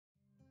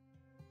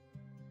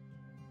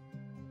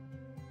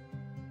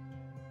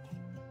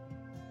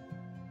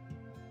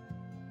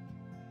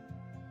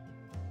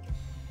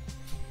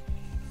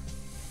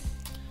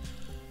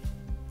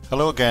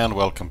Hello again,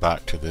 welcome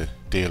back to the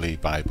Daily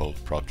Bible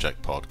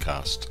Project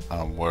Podcast.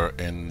 We're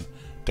in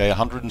day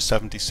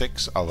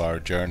 176 of our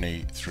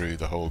journey through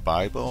the whole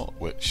Bible,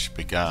 which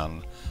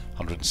began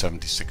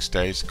 176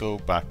 days ago,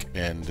 back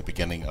in the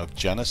beginning of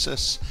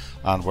Genesis,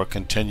 and we're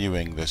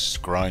continuing this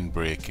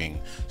groundbreaking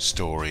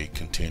story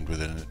contained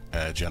within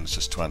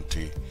Genesis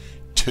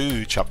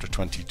 22, chapter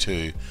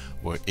 22,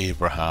 where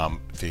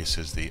Abraham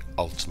faces the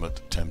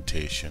ultimate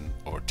temptation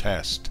or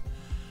test.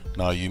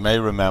 Now, you may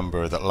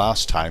remember that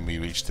last time we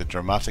reached the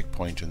dramatic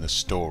point in the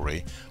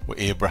story where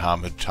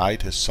Abraham had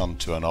tied his son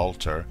to an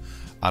altar,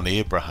 and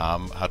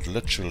Abraham had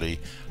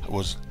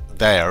was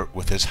there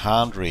with his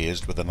hand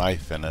raised with a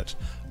knife in it,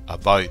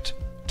 about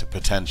to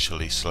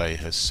potentially slay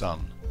his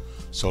son.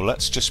 So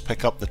let's just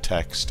pick up the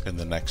text in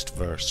the next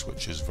verse,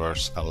 which is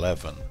verse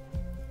 11.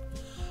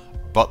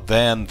 But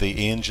then the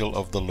angel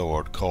of the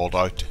Lord called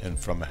out to him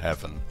from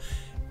heaven,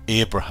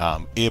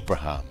 "Abraham,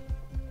 Abraham."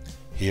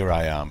 "Here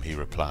I am," he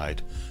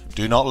replied.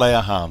 "Do not lay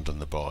a hand on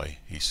the boy,"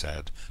 he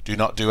said. "Do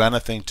not do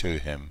anything to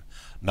him.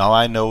 Now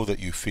I know that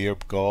you fear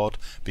God,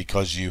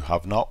 because you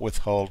have not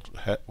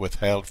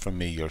withheld from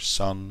me your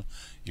son,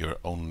 your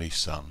only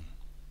son."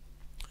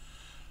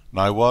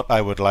 Now, what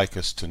I would like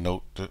us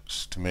to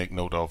make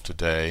note of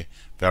today,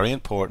 very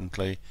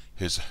importantly,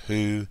 is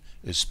who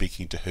is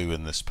speaking to who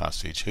in this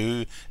passage.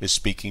 Who is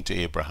speaking to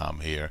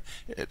Abraham here?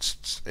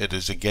 It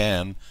is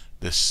again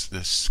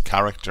this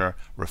character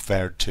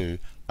referred to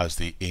as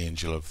the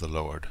angel of the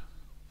Lord.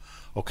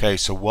 Okay,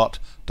 so what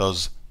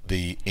does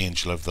the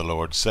angel of the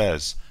Lord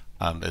says?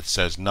 And it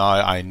says, "Now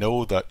I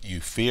know that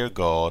you fear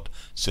God,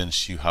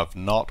 since you have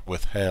not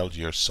withheld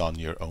your son,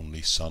 your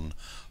only son,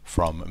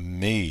 from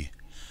me."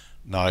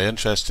 Now,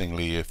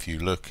 interestingly, if you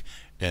look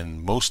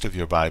in most of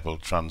your Bible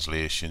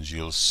translations,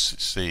 you'll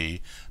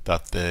see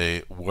that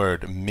the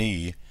word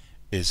 "me"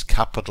 is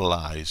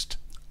capitalized,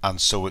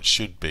 and so it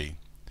should be,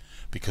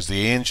 because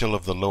the angel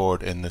of the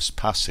Lord in this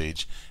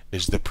passage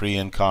is the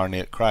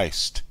pre-incarnate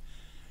Christ.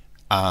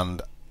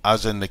 And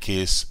as in the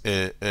case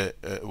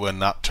when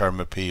that term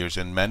appears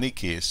in many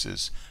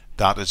cases,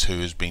 that is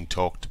who is being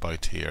talked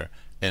about here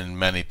in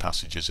many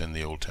passages in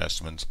the Old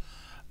Testament.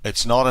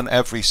 It's not on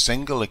every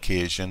single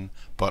occasion,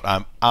 but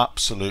I'm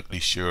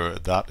absolutely sure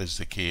that is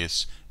the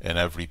case in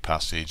every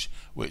passage,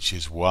 which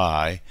is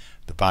why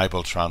the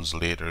Bible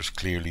translators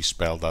clearly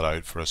spell that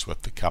out for us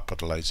with the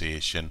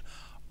capitalization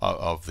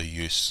of the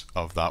use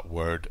of that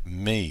word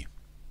 "me."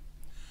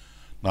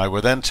 Now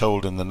we're then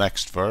told in the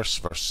next verse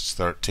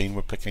 13,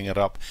 we're picking it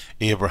up,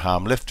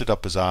 "Abraham lifted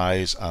up his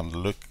eyes and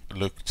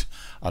looked,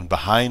 and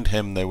behind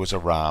him there was a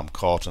ram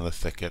caught in a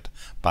thicket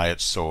by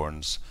its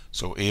thorns.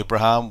 So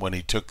Abraham, when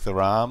he took the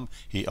ram,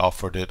 he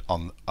offered it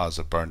as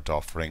a burnt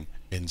offering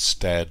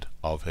instead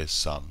of his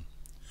son."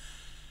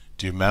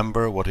 Do you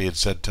remember what he had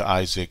said to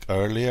Isaac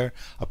earlier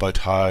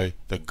about how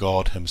the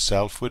God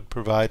himself would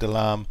provide a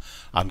lamb?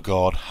 And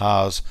God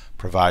has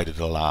provided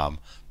a lamb,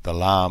 the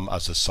lamb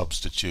as a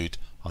substitute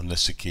on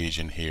this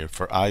occasion here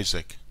for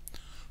Isaac.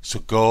 So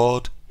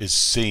God is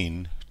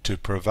seen to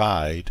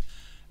provide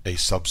a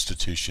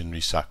substitutionary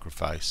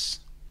sacrifice.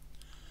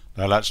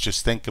 Now let's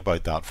just think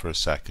about that for a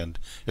second.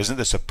 Isn't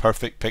this a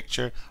perfect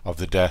picture of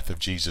the death of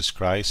Jesus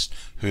Christ,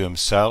 who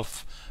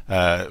himself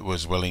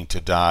was willing to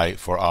die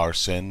for our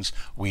sins?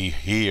 We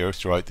hear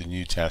throughout the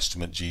New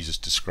Testament Jesus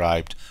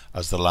described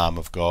as the Lamb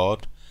of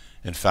God.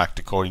 In fact,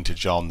 according to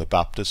John the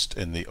Baptist,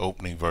 in the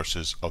opening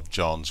verses of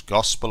John's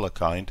Gospel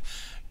account,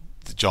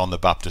 John the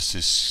Baptist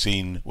is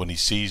seen, when he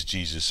sees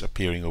Jesus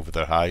appearing over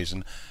the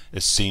horizon,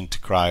 is seen to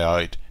cry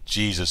out,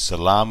 "Jesus, the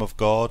Lamb of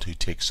God, who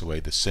takes away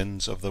the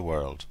sins of the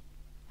world."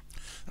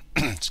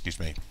 Excuse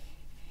me.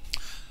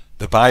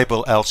 The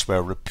Bible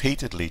elsewhere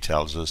repeatedly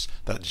tells us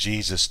that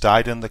Jesus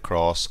died on the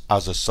cross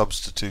as a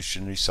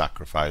substitutionary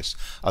sacrifice,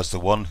 as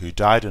the one who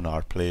died in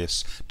our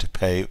place to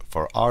pay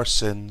for our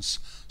sins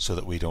so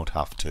that we don't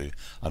have to.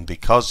 And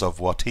because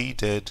of what he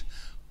did,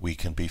 we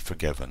can be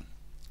forgiven.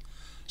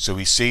 So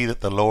we see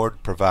that the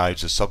Lord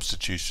provides a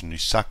substitutionary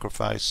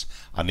sacrifice,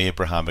 and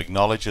Abraham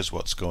acknowledges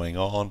what's going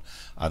on,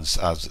 and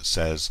as it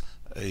says,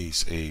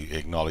 he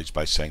acknowledged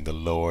by saying the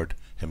Lord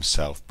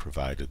himself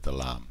provided the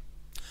lamb.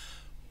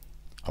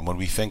 And when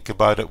we think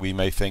about it, we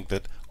may think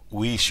that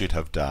we should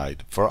have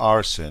died for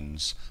our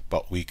sins,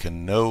 but we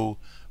can know,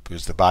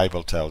 because the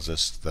Bible tells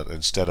us that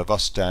instead of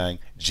us dying,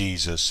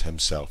 Jesus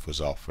himself was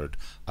offered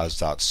as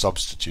that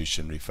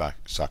substitutionary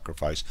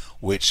sacrifice,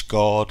 which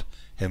God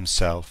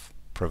himself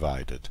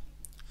provided.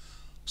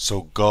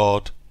 So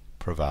God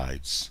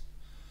provides.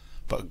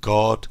 But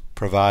God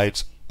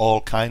provides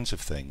all kinds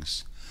of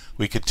things.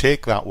 We could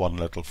take that one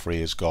little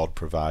phrase, "God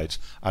provides,"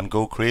 and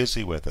go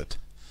crazy with it.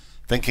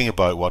 Thinking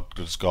about what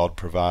does God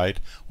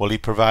provide? Well, he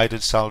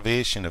provided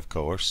salvation, of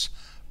course,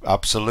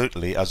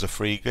 absolutely, as a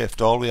free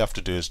gift. All we have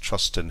to do is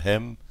trust in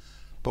him.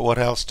 But what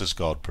else does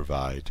God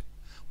provide?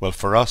 Well,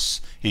 for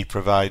us, he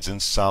provides in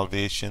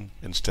salvation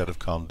instead of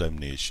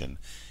condemnation.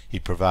 He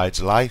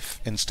provides life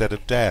instead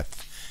of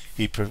death.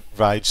 He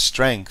provides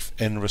strength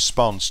in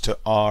response to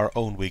our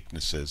own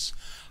weaknesses.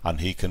 And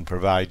he can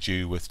provide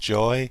you with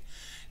joy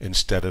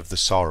instead of the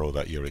sorrow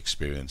that you're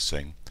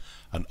experiencing.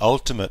 And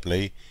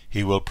ultimately,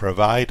 he will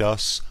provide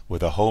us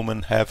with a home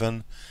in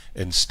heaven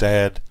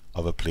instead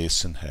of a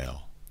place in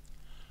hell.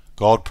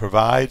 God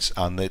provides,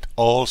 and it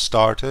all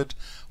started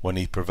when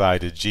he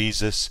provided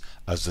Jesus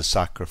as the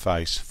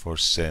sacrifice for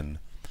sin.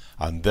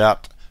 And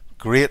that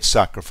great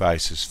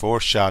sacrifice is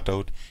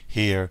foreshadowed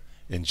here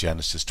in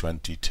Genesis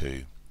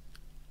 22.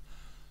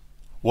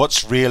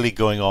 What's really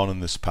going on in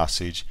this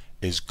passage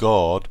is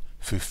God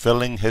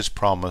fulfilling his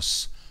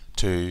promise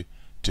to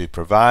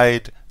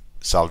provide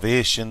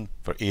salvation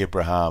for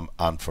Abraham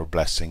and for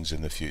blessings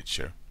in the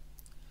future.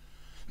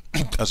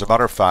 As a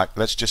matter of fact,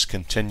 let's just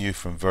continue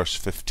from verse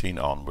 15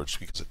 onwards,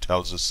 because it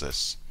tells us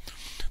this.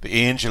 The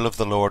angel of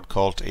the Lord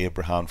called to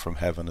Abraham from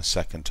heaven a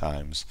second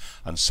time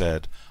and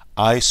said,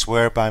 I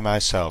swear by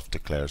myself,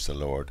 declares the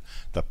Lord,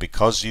 that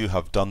because you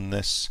have done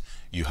this,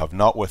 you have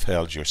not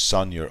withheld your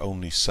son, your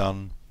only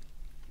son,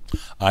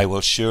 I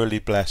will surely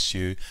bless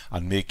you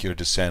and make your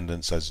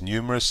descendants as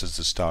numerous as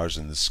the stars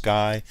in the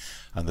sky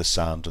and the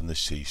sand on the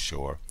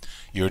seashore.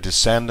 Your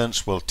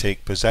descendants will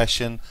take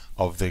possession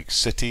of the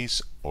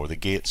cities, or the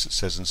gates, it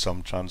says in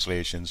some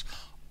translations,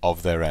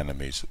 of their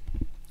enemies.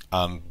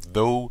 And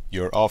through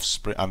your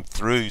offspring,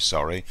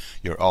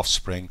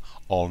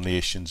 all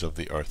nations of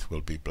the earth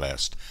will be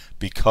blessed,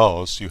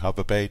 because you have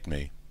obeyed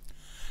me.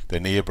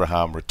 Then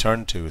Abraham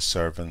returned to his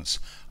servants,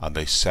 and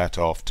they set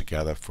off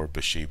together for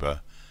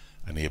Beersheba.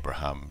 And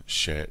Abraham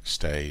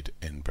stayed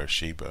in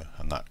Beersheba,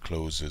 and that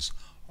closes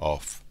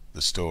off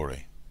the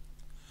story.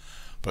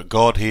 But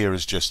God here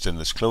is just in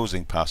this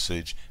closing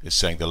passage is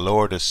saying, the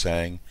Lord is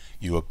saying,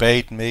 you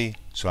obeyed me,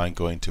 so I'm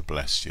going to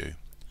bless you.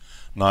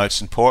 Now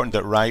it's important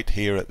that right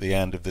here at the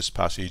end of this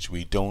passage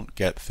we don't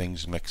get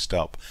things mixed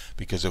up,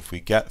 because if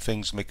we get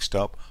things mixed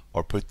up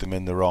or put them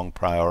in the wrong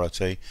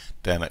priority,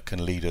 then it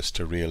can lead us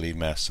to really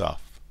mess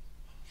up.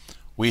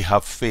 We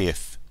have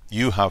faith,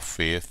 you have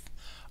faith,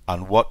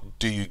 and what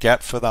do you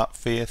get for that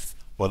faith?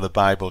 Well, the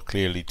Bible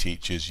clearly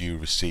teaches you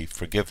receive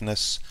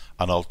forgiveness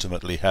and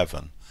ultimately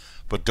heaven.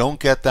 But don't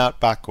get that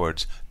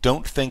backwards.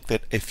 Don't think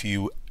that if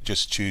you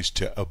just choose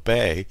to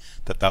obey,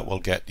 that will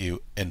get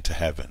you into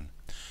heaven.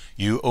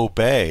 You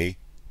obey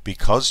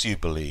because you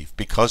believe,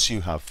 because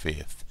you have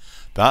faith.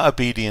 That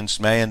obedience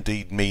may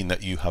indeed mean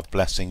that you have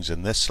blessings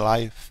in this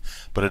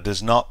life, but it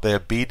is not the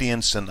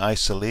obedience in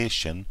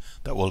isolation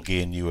that will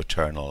gain you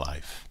eternal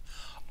life.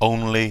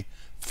 Only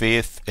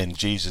faith in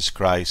Jesus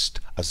Christ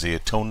as the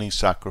atoning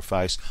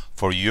sacrifice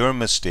for your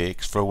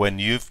mistakes, for when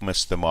you've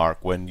missed the mark,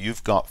 when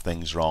you've got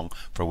things wrong,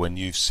 for when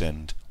you've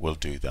sinned, will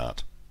do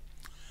that.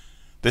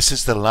 This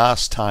is the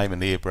last time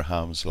in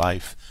Abraham's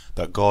life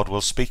that God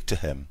will speak to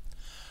him.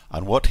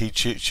 And what he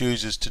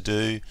chooses to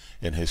do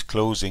in his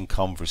closing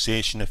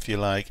conversation, if you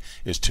like,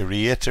 is to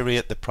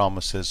reiterate the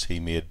promises he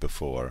made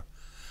before.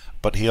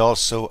 But he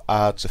also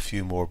adds a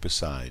few more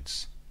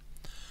besides.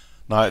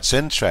 Now it's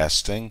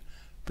interesting,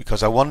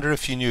 because I wonder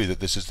if you knew that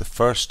this is the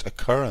first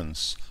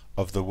occurrence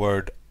of the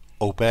word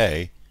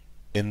obey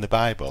in the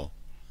Bible.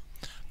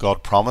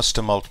 God promised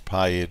to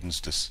multiply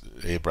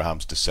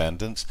Abraham's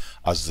descendants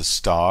as the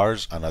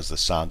stars and as the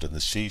sand on the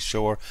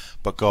seashore,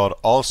 but God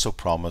also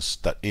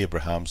promised that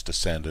Abraham's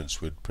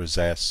descendants would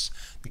possess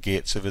the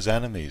gates of his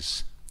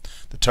enemies.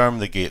 The term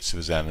the gates of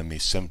his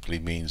enemies simply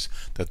means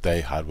that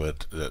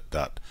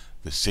that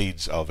the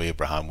seeds of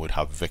Abraham would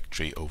have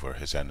victory over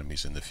his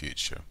enemies in the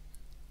future.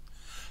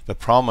 The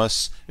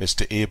promise is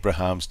to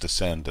Abraham's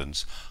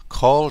descendants,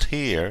 called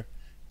here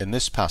in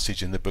this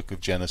passage in the book of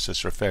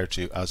Genesis referred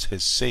to as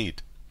his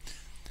seed.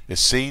 His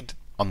seed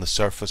on the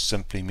surface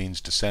simply means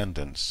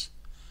descendants.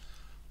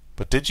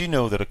 But did you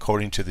know that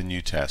according to the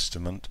New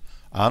Testament,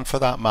 and for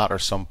that matter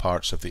some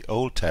parts of the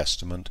Old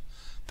Testament,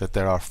 that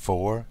there are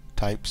 4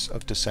 types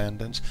of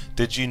descendants?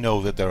 Did you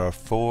know that there are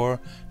 4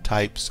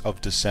 types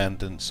of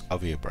descendants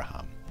of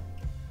Abraham?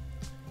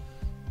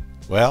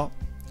 Well,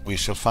 we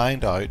shall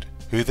find out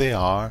who they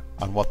are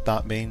and what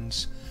that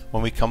means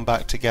when we come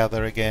back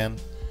together again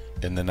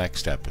in the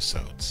next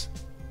episodes.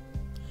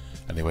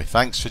 Anyway,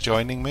 thanks for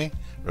joining me.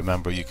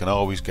 Remember, you can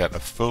always get a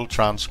full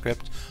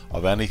transcript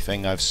of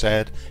anything I've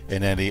said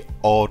in any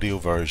audio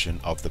version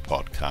of the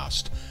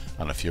podcast.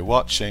 And if you're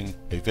watching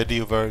a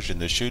video version,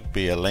 there should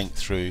be a link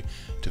through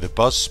to the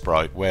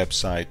Buzzsprout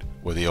website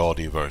where the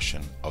audio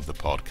version of the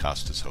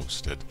podcast is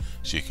hosted,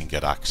 so you can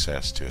get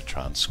access to a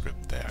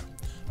transcript there.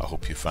 I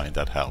hope you find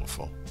that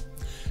helpful.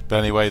 But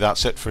anyway,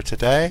 that's it for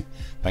today.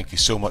 Thank you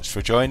so much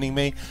for joining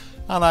me,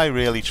 and I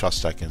really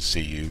trust I can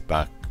see you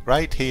back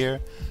right here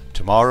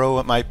tomorrow,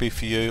 it might be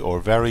for you, or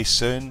very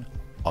soon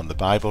on the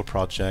Bible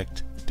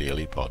Project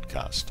Daily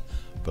Podcast.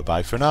 Bye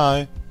bye for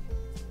now.